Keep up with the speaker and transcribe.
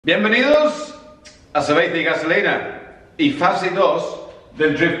Bienvenidos a cerveza y gasolina y fase 2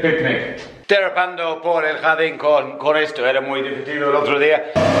 del Drift Picnic. Derrapando por el jardín con esto, era muy divertido el otro día.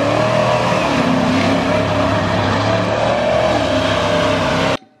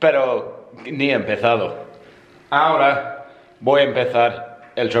 Pero ni he empezado. Ahora voy a empezar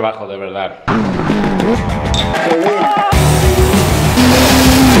el trabajo de verdad.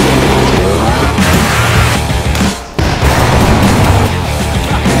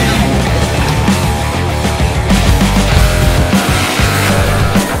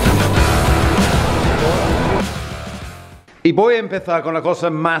 Y voy a empezar con la cosa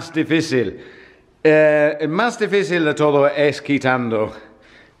más difícil. El más difícil de todo es quitando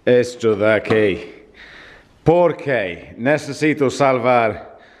esto de aquí. Porque necesito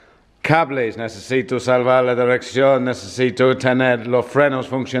salvar cables, necesito salvar la dirección, necesito tener los frenos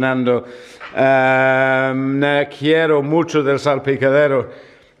funcionando. Quiero mucho del salpicadero.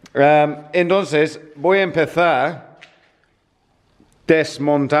 Entonces voy a empezar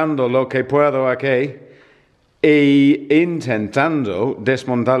desmontando lo que puedo aquí. E intentando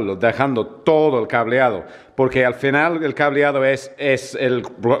desmontarlo, dejando todo el cableado, porque al final el cableado es el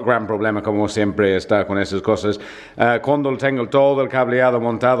gran problema, como siempre está con esas cosas. Cuando tengo todo el cableado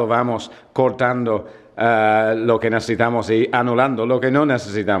montado, vamos cortando lo que necesitamos y anulando lo que no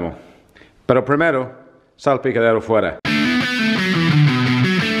necesitamos. Pero primero, salpicadero fuera.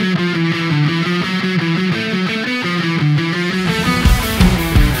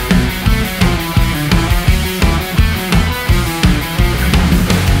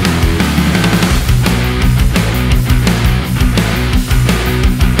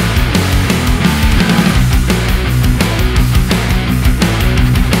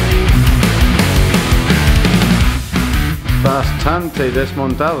 Bastante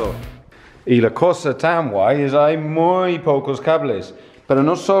desmontado. Y la cosa tan guay es hay muy pocos cables. Pero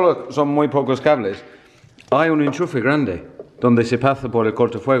no solo son muy pocos cables, hay un enchufe grande donde se pasa por el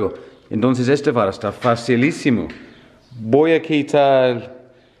cortafuego. Entonces este va a estar facilísimo. Voy a quitar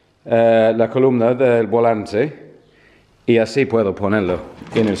la columna del volante y así puedo ponerlo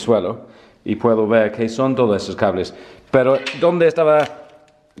en el suelo y puedo ver que son todos esos cables. Pero ¿dónde estaba?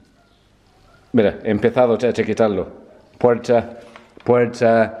 Mira, he empezado a quitarlo.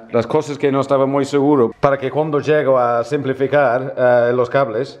 Puerta, las cosas que no estaba muy seguro, para que cuando llego a simplificar los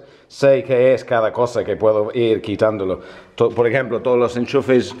cables, sé qué es cada cosa que puedo ir quitándolo. Por ejemplo, todos los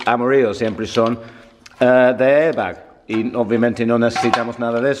enchufes amarillos siempre son de airbag, y obviamente no necesitamos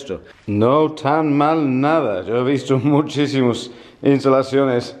nada de esto. No tan mal nada, yo he visto muchísimas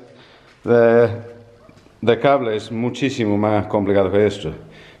instalaciones de cables muchísimo más complicado que esto.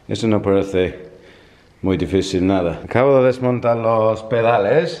 Esto no parece muy difícil nada. Acabo de desmontar los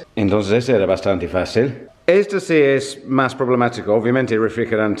pedales, entonces ese era bastante fácil. Este sí es más problemático, obviamente el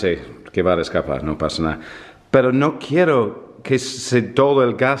refrigerante que va a escapar, no pasa nada. Pero no quiero que todo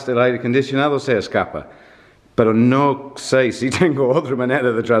el gas del aire acondicionado se escapa. Pero no sé si tengo otra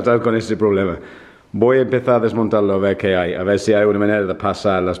manera de tratar con este problema. Voy a empezar a desmontarlo a ver qué hay, a ver si hay una manera de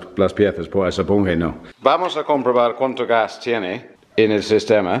pasar las piezas, pues supongo que no. Vamos a comprobar cuánto gas tiene en el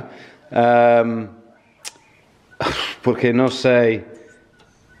sistema. Porque no sé.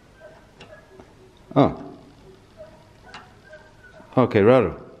 Oh, qué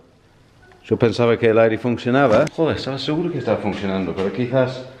raro. Yo pensaba que el aire funcionaba. Joder, estaba seguro que estaba funcionando, pero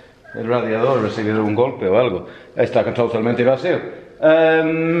quizás el radiador recibió un golpe o algo. Está totalmente vacío.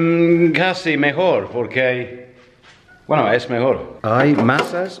 Casi mejor, porque bueno, es mejor. Hay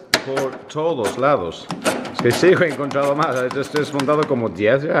masas por todos lados. Es que sigo encontrando más. Estoy desmontado como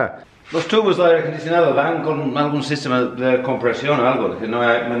 10 ya. Los tubos de aire acondicionado van con algún sistema de compresión o algo, que no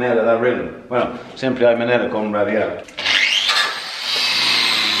hay manera de abrirlo. Bueno, siempre hay manera con radiar.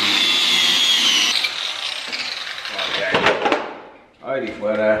 Ahí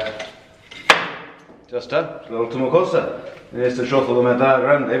fuera. Ya está, es la última cosa. Este trozo de metal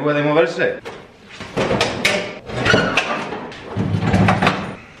grande puede moverse.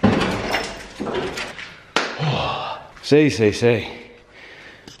 Sí.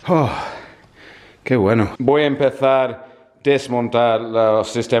 Oh, qué bueno. Voy a empezar a desmontar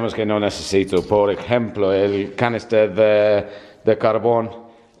los sistemas que no necesito. Por ejemplo, el canister de carbón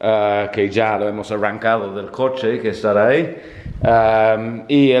que ya lo hemos arrancado del coche, que está ahí.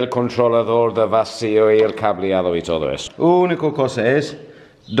 Y el controlador de vacío y el cableado y todo eso. La única cosa es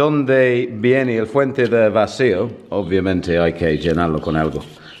donde viene el fuente de vacío. Obviamente hay que llenarlo con algo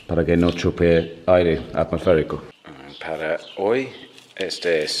para que no chupe aire atmosférico. Para hoy, esta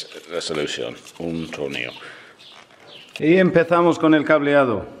es la solución, un tornillo. Y empezamos con el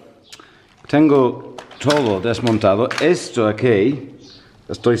cableado. Tengo todo desmontado. Esto aquí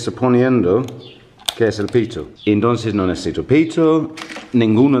estoy suponiendo que es el pito. Entonces no necesito pito,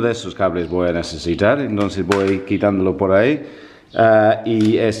 ninguno de esos cables voy a necesitar, entonces voy quitándolo por ahí.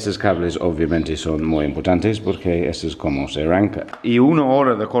 Y estos cables obviamente son muy importantes porque esto es como se arranca. Y 1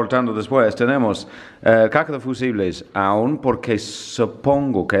 hora de cortando después tenemos caja de fusibles aún, porque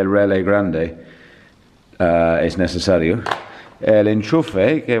supongo que el relé grande es necesario. El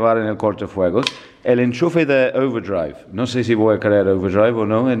enchufe que va en el cortafuegos. El enchufe de overdrive. No sé si voy a querer overdrive o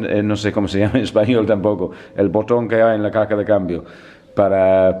no. No sé cómo se llama en español tampoco. El botón que hay en la caja de cambio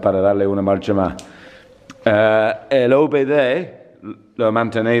para darle una marcha más. El OBD lo he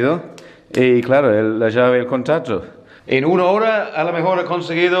mantenido. Y claro, la llave y el contacto. En 1 hora a lo mejor he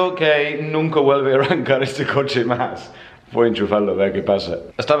conseguido que nunca vuelva a arrancar este coche más. Voy a enchufarlo a ver qué pasa.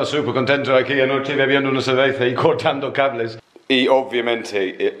 Estaba súper contento aquí anoche bebiendo una cerveza y cortando cables. Y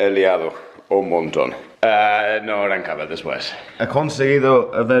obviamente he liado un montón. No arrancaba después. He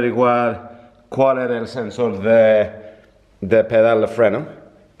conseguido averiguar cuál era el sensor de pedal de freno,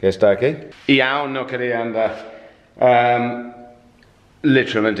 que está aquí. Y aún no quería andar.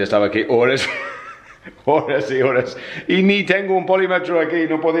 Literalmente estaba aquí horas, horas y horas. Y ni tengo un polímetro aquí,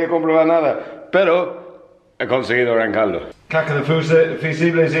 no podía comprobar nada. Pero he conseguido arrancarlo. Caja de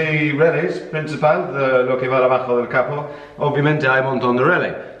fusibles y relés principal, de lo que va abajo del capó. Obviamente hay un montón de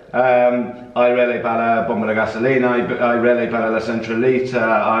relés. Hay relé para bomba de gasolina, hay relé para la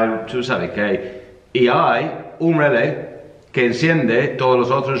centralita, tú sabes que... Y hay un relé que enciende todos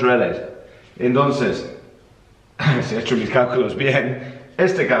los otros relés. Entonces, si he hecho mis cálculos bien,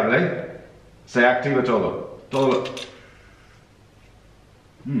 este cable se activa todo.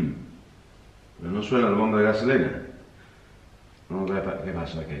 Pero no suena la bomba de gasolina. Vamos a ver qué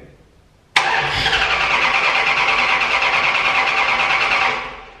pasa aquí.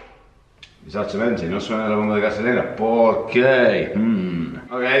 Exactamente, no suena la bomba de gasolina. ¿Por qué?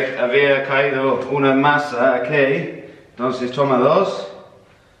 Ok, había caído una masa aquí. Entonces toma 2.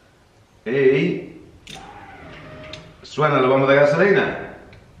 Y... suena la bomba de gasolina.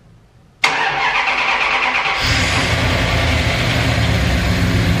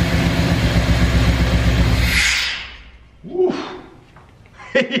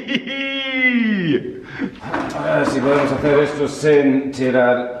 A ver si podemos hacer esto sin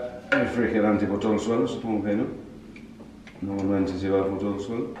tirar el refrigerante por todo el suelo, supongo que no. Normalmente se va por todo el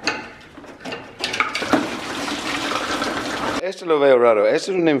suelo. Esto lo veo raro.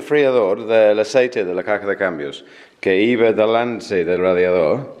 Este es un enfriador del aceite de la caja de cambios que iba delante del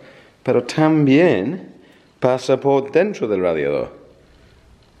radiador, pero también pasa por dentro del radiador.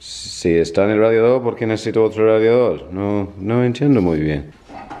 Si está en el radiador, ¿por qué necesito otro radiador? No entiendo muy bien.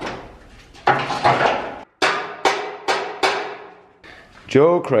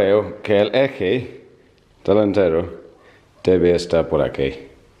 Yo creo que el eje delantero debe estar por aquí.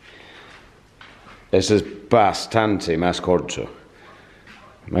 Ese es bastante más corto.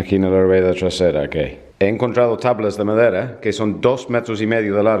 Máquina de rueda trasera aquí. He encontrado tablas de madera que son 2,5 metros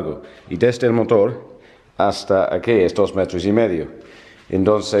de largo y desde el motor hasta aquí es 2,5 metros.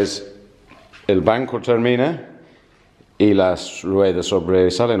 Entonces el banco termina y las ruedas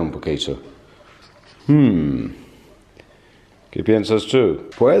sobresalen un poquito. ¿Qué piensas tú?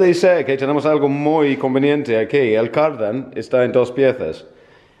 Puede ser que tenemos algo muy conveniente aquí. El cardan está en 2 piezas.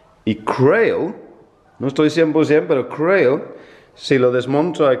 Y creo, no estoy 100%, pero creo, si lo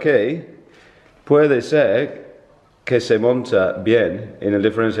desmonto aquí, puede ser que se monta bien en el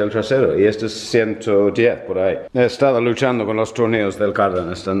diferencial trasero. Y este es 110 por ahí. He estado luchando con los tornillos del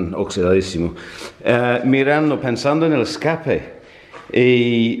cardan, están oxidadísimos. Pensando en el escape.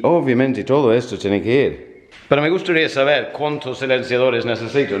 Y obviamente todo esto tiene que ir. Pero me gustaría saber cuántos silenciadores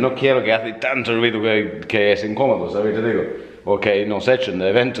necesito. No quiero que haga tanto ruido que es incómodo, ¿sabes? Te digo. O que nos echen de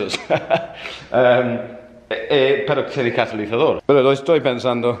eventos. Pero que sea el catalizador. Pero lo estoy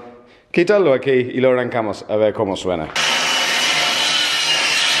pensando. Quítalo aquí y lo arrancamos a ver cómo suena.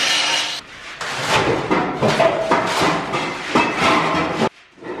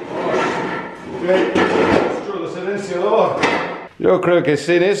 Yo creo que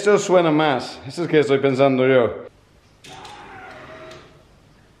sin esto suena más. Eso es que estoy pensando yo.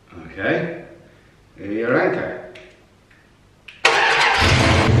 Ok. Y arranca.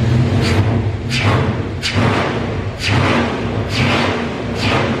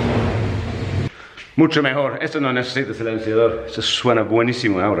 Mucho mejor. Esto no necesita silenciador. Esto suena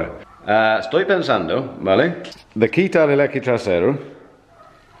buenísimo ahora. Estoy pensando, ¿vale? De quitar el eje trasero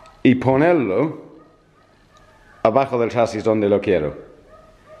y ponerlo abajo del chasis donde lo quiero.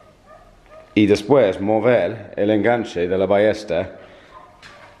 Y después mover el enganche de la ballesta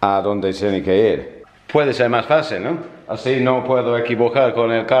a donde tiene que ir. puede ser más fácil, ¿no? Así no puedo equivocar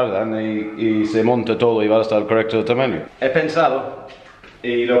con el cardan y se monta todo y va a estar correcto el tamaño. He pensado,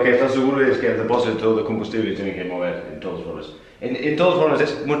 y lo que está seguro es que el depósito de combustible tiene que mover en todas formas. En todas formas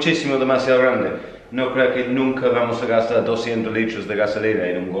es muchísimo demasiado grande. No creo que nunca vamos a gastar 200 litros de gasolina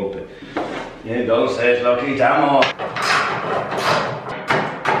en un golpe. Y entonces lo quitamos.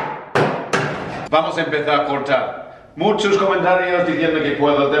 Vamos a empezar a cortar. Muchos comentarios diciendo que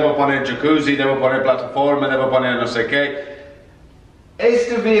debo poner jacuzzi, debo poner plataforma, debo poner no sé qué.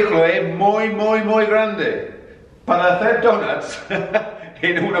 Este vehículo es muy grande. Para hacer donuts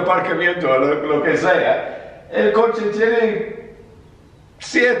en un aparcamiento o lo que sea, el coche tiene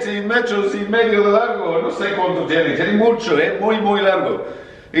 7 metros y medio de largo, no sé cuánto tiene mucho, es muy largo.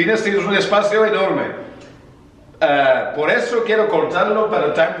 Y necesitas un espacio enorme. Por eso quiero cortarlo,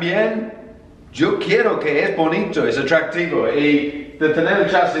 pero también yo quiero que es bonito, es atractivo. Y de tener el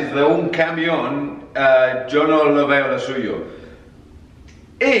chasis de un camión, yo no lo veo lo suyo.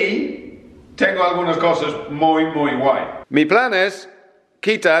 Y tengo algunas cosas muy guay. Mi plan es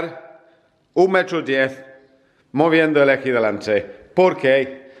quitar 1,10 m moviendo el eje delante,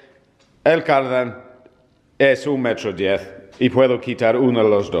 porque el cardan es 1,10 m y puedo quitar uno de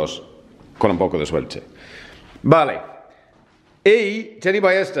los dos con un poco de suerte. Vale. Y tiene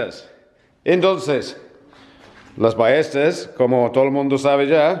ballestas. Entonces, las ballestas, como todo el mundo sabe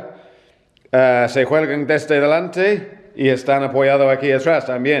ya, se cuelgan desde delante y están apoyados aquí atrás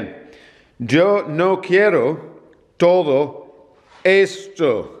también. Yo no quiero todo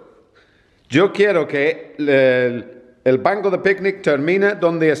esto. Yo quiero que el banco de picnic termine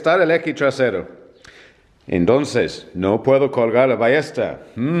donde está el eje trasero. Entonces, no puedo colgar la ballesta.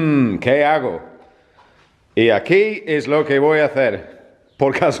 ¿Qué hago? Y aquí es lo que voy a hacer.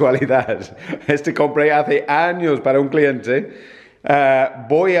 Por casualidad. Compré hace años para un cliente.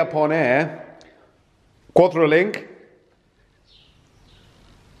 Voy a poner 4 link,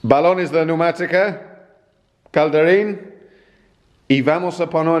 balones de neumática, calderín, y vamos a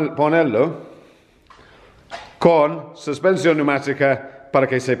ponerlo con suspensión neumática para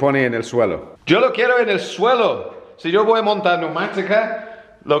que se pone en el suelo. Yo lo quiero en el suelo. Si yo voy a montar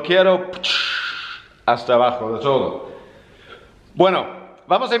neumática, lo quiero hasta abajo de todo. Bueno,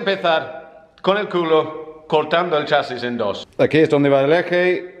 vamos a empezar con el culo cortando el chasis en dos. Aquí es donde va el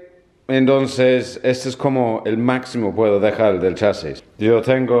eje. Entonces, este es como el máximo puedo dejar del chasis. Yo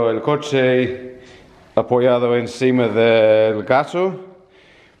tengo el coche apoyado encima del gato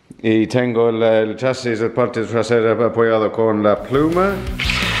y tengo el chasis, el parte trasera apoyado con la pluma.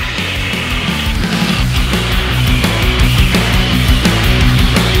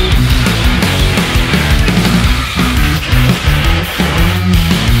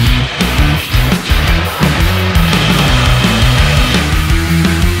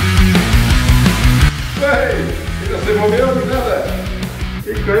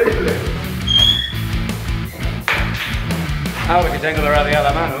 Increíble. Ahora que tengo la radial a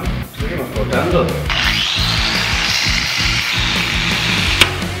la mano, seguimos cortando.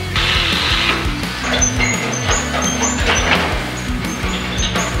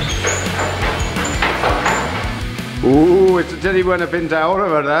 Esto tiene buena pinta ahora,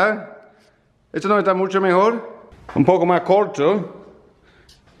 ¿verdad? Esto no está mucho mejor. Un poco más corto.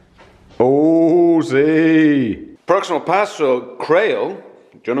 Sí. Próximo paso, creo.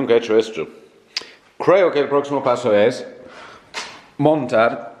 Yo nunca he hecho esto. Creo que el próximo paso es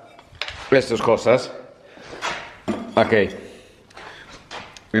montar estas cosas aquí.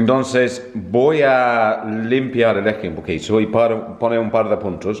 Entonces voy a limpiar el eje un poquito y poner un par de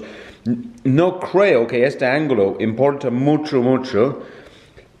puntos. No creo que este ángulo importa mucho.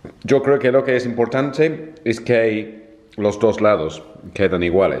 Yo creo que lo que es importante es que los dos lados quedan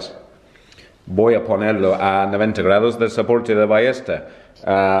iguales. Voy a ponerlo a 90 grados de soporte de ballesta,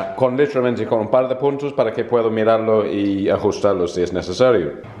 literalmente con un par de puntos para que pueda mirarlo y ajustarlo si es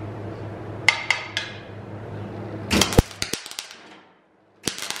necesario.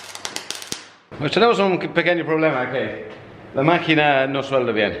 Pues tenemos un pequeño problema aquí. La máquina no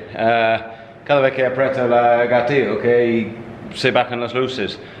suelda bien. Cada vez que aprieta el gatillo, se bajan las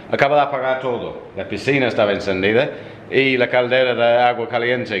luces. Acaba de apagar todo. La piscina estaba encendida y la caldera de agua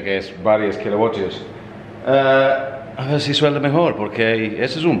caliente, que es varios kilovatios. A ver si suelda mejor, porque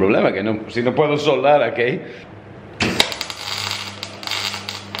ese es un problema, que si no puedo soldar aquí.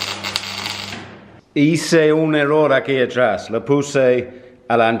 Hice un error aquí atrás. Lo puse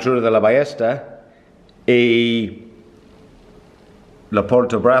a la anchura de la ballesta y el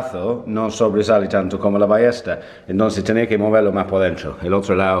portabrazo no sobresale tanto como la ballesta. Entonces tenía que moverlo más por dentro. El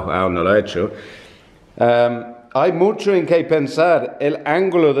otro lado aún no lo he hecho. hay mucho en qué pensar. El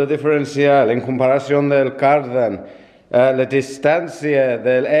ángulo de diferencial en comparación del cardan, la distancia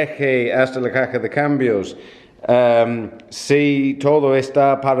del eje hasta la caja de cambios, si todo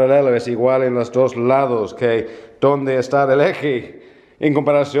está paralelo, es igual en los dos lados que donde está el eje en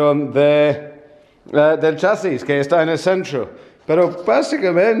comparación del chasis que está en el centro. Pero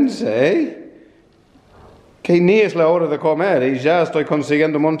básicamente que ni es la hora de comer y ya estoy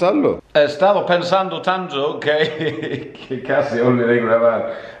consiguiendo montarlo. He estado pensando tanto que casi olvidé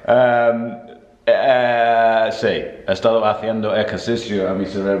grabar. Sí, he estado haciendo ejercicio a mi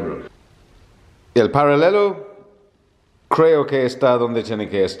cerebro. El paralelo creo que está donde tiene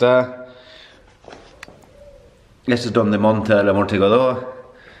que estar. Este es donde monta el amortiguador.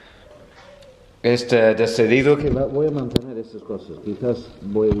 Decidido que voy a mantener estas cosas. Quizás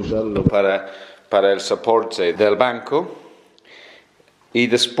voy a usarlo para el soporte del banco. Y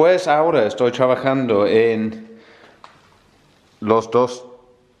después ahora estoy trabajando en los dos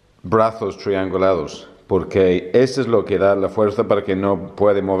brazos triangulados, porque eso es lo que da la fuerza para que no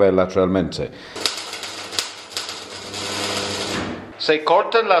puede mover lateralmente. Se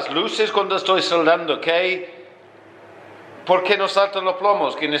cortan las luces cuando estoy soldando, ¿por qué no saltan los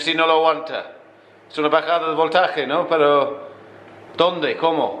plomos? Que si no lo aguanta. Es una bajada de voltaje, ¿no? Pero ¿dónde?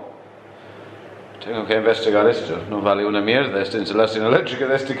 ¿Cómo? Tengo que investigar esto. No vale una mierda esta instalación eléctrica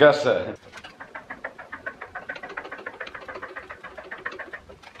de esta casa.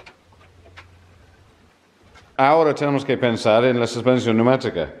 Ahora tenemos que pensar en la suspensión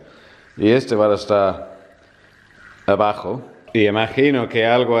neumática. Y este va a estar abajo. Y imagino que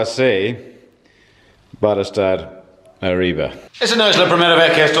algo así va a estar arriba. Esa no es la primera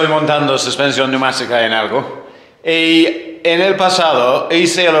vez que estoy montando suspensión neumática en algo. Y en el pasado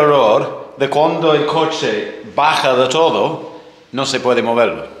hice el error de cuando el coche baja de todo, no se puede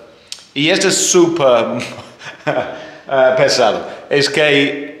moverlo. Y esto es súper pesado. Es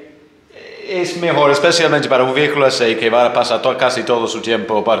que es mejor, especialmente para un vehículo así, que va a pasar casi todo su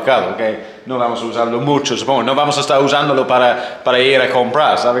tiempo aparcado, que no vamos a usarlo mucho, supongo. No vamos a estar usándolo para ir a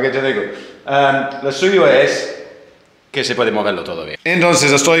comprar, ¿sabes qué te digo? Lo suyo es que se puede moverlo todo bien.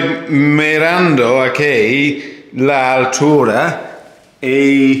 Entonces estoy mirando aquí la altura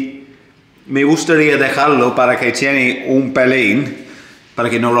y me gustaría dejarlo para que tiene un pelín, para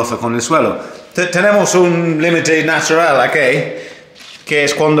que no roza con el suelo. Tenemos un límite natural aquí, que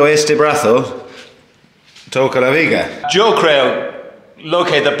es cuando este brazo toca la viga. Yo creo lo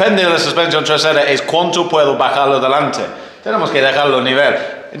que depende de la suspensión trasera es cuánto puedo bajarlo adelante. Tenemos que dejarlo a nivel.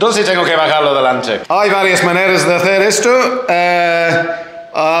 Entonces tengo que bajarlo adelante. Hay varias maneras de hacer esto.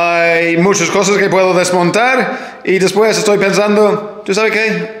 Hay muchas cosas que puedo desmontar. Y después estoy pensando, ¿tú sabes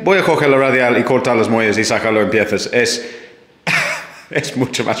qué? Voy a coger la radial y cortar las muelles y sacarlo en piezas. Es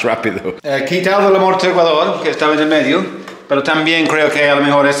mucho más rápido. He quitado el amortiguador que estaba en el medio. Pero también creo que a lo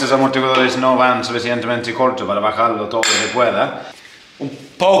mejor estos amortiguadores no van suficientemente corto para bajarlo todo lo que pueda. Un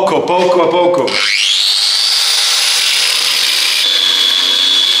poco a poco.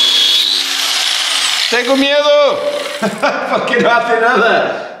 ¡Tengo miedo! Porque no hace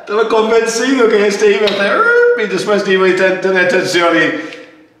nada. Estaba convencido que este iba a hacer y después iba a tener tensión y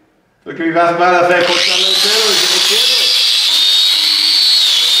lo que me va a hacer cortarle el dedo y que no quiero.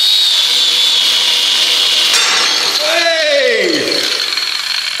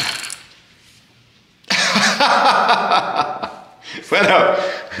 Bueno,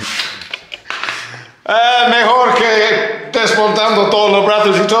 mejor que desmontando todos los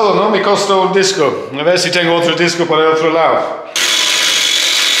brazos y todo, ¿no? Me costó un disco. A ver si tengo otro disco por el otro lado.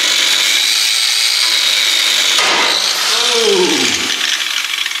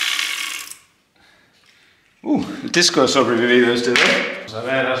 El disco ha sobrevivido este vez. Vamos a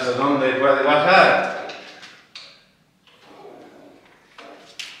ver hasta dónde puede bajar.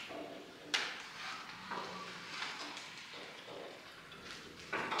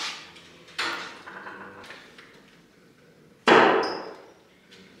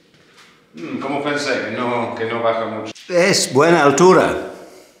 ¿Cómo pensé? Que no baja mucho. Es buena altura.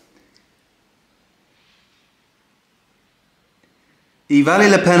 Y vale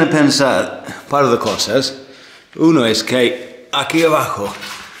la pena pensar un par de cosas. Uno es que aquí abajo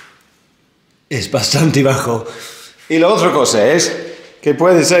es bastante bajo. Y la otra cosa es que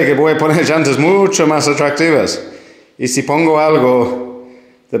puede ser que voy a poner llantas mucho más atractivas. Y si pongo algo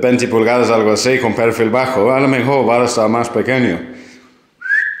de 20 pulgadas, algo así, con perfil bajo, a lo mejor va a estar más pequeño.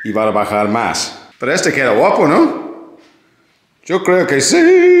 Y va a bajar más. Pero este queda guapo, ¿no? Yo creo que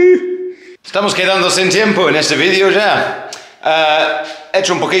sí. Estamos quedando sin tiempo en este vídeo ya. He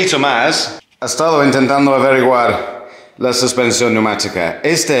hecho un poquito más. He estado intentando averiguar la suspensión neumática.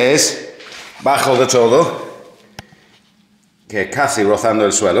 Este es bajo de todo. que casi rozando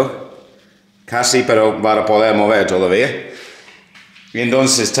el suelo. Casi, pero para poder mover todavía. Y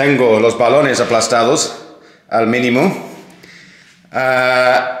entonces tengo los balones aplastados al mínimo.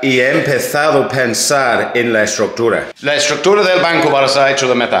 Y he empezado a pensar en la estructura. La estructura del banco va a estar hecho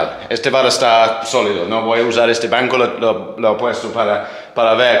de metal. Este va a estar sólido. No voy a usar este banco, lo he puesto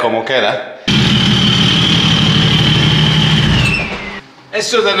para ver cómo queda.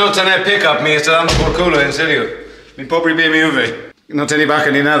 Esto de no tener pickup me está dando por culo, en serio. Mi pobre BMW. No tiene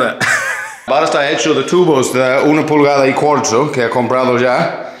baja ni nada. Va a estar hecho de tubos de 1,25 pulgadas que he comprado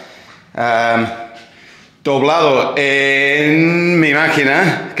ya. Doblado en mi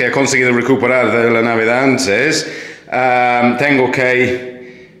máquina, que he conseguido recuperar de la Navidad antes. Tengo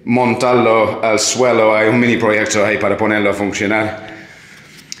que montarlo al suelo. Hay un mini proyecto ahí para ponerlo a funcionar.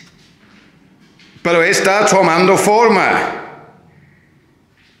 Pero está tomando forma.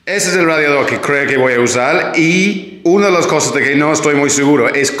 Ese es el radiador que creo que voy a usar. Y una de las cosas de que no estoy muy seguro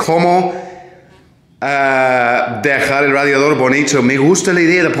es cómo dejar el radiador bonito. Me gusta la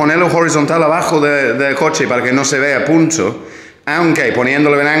idea de ponerlo horizontal abajo del coche para que no se vea a punto, aunque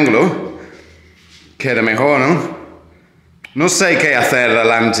poniéndolo en ángulo queda mejor, ¿no? No sé qué hacer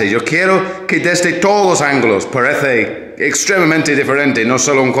adelante. Yo quiero que desde todos los ángulos parece extremadamente diferente, no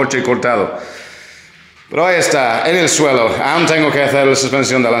solo un coche cortado. Pero ahí está, en el suelo. Aún tengo que hacer la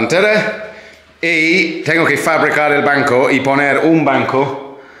suspensión delantera y tengo que fabricar el banco y poner un banco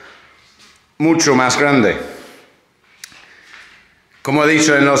mucho más grande. Como he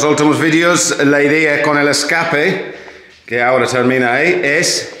dicho en los últimos vídeos, la idea con el escape, que ahora termina ahí,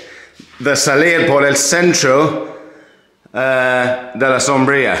 es de salir por el centro de la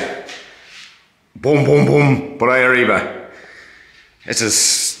sombrilla. Bum, bum, bum, por ahí arriba. Esa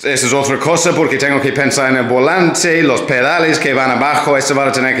es otra cosa porque tengo que pensar en el volante, los pedales que van abajo. Esto va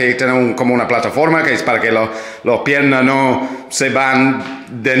a tener que tener como una plataforma que es para que las piernas no se van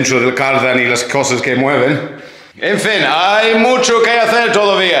dentro del cardan y las cosas que mueven. En fin, hay mucho que hacer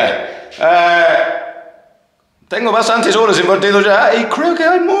todavía. Tengo bastantes horas invertidas ya y creo que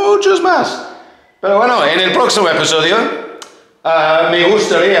hay muchos más. Pero bueno, en el próximo episodio me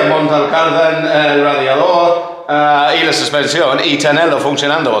gustaría montar el cardan, el radiador y la suspensión y tenerlo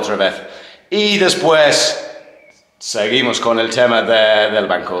funcionando otra vez. Y después seguimos con el tema del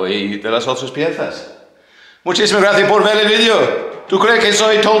banco y de las otras piezas. Muchísimas gracias por ver el vídeo. ¿Tú crees que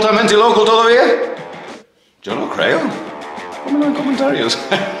soy totalmente loco todavía? Yo no creo. Pónmelo en comentarios.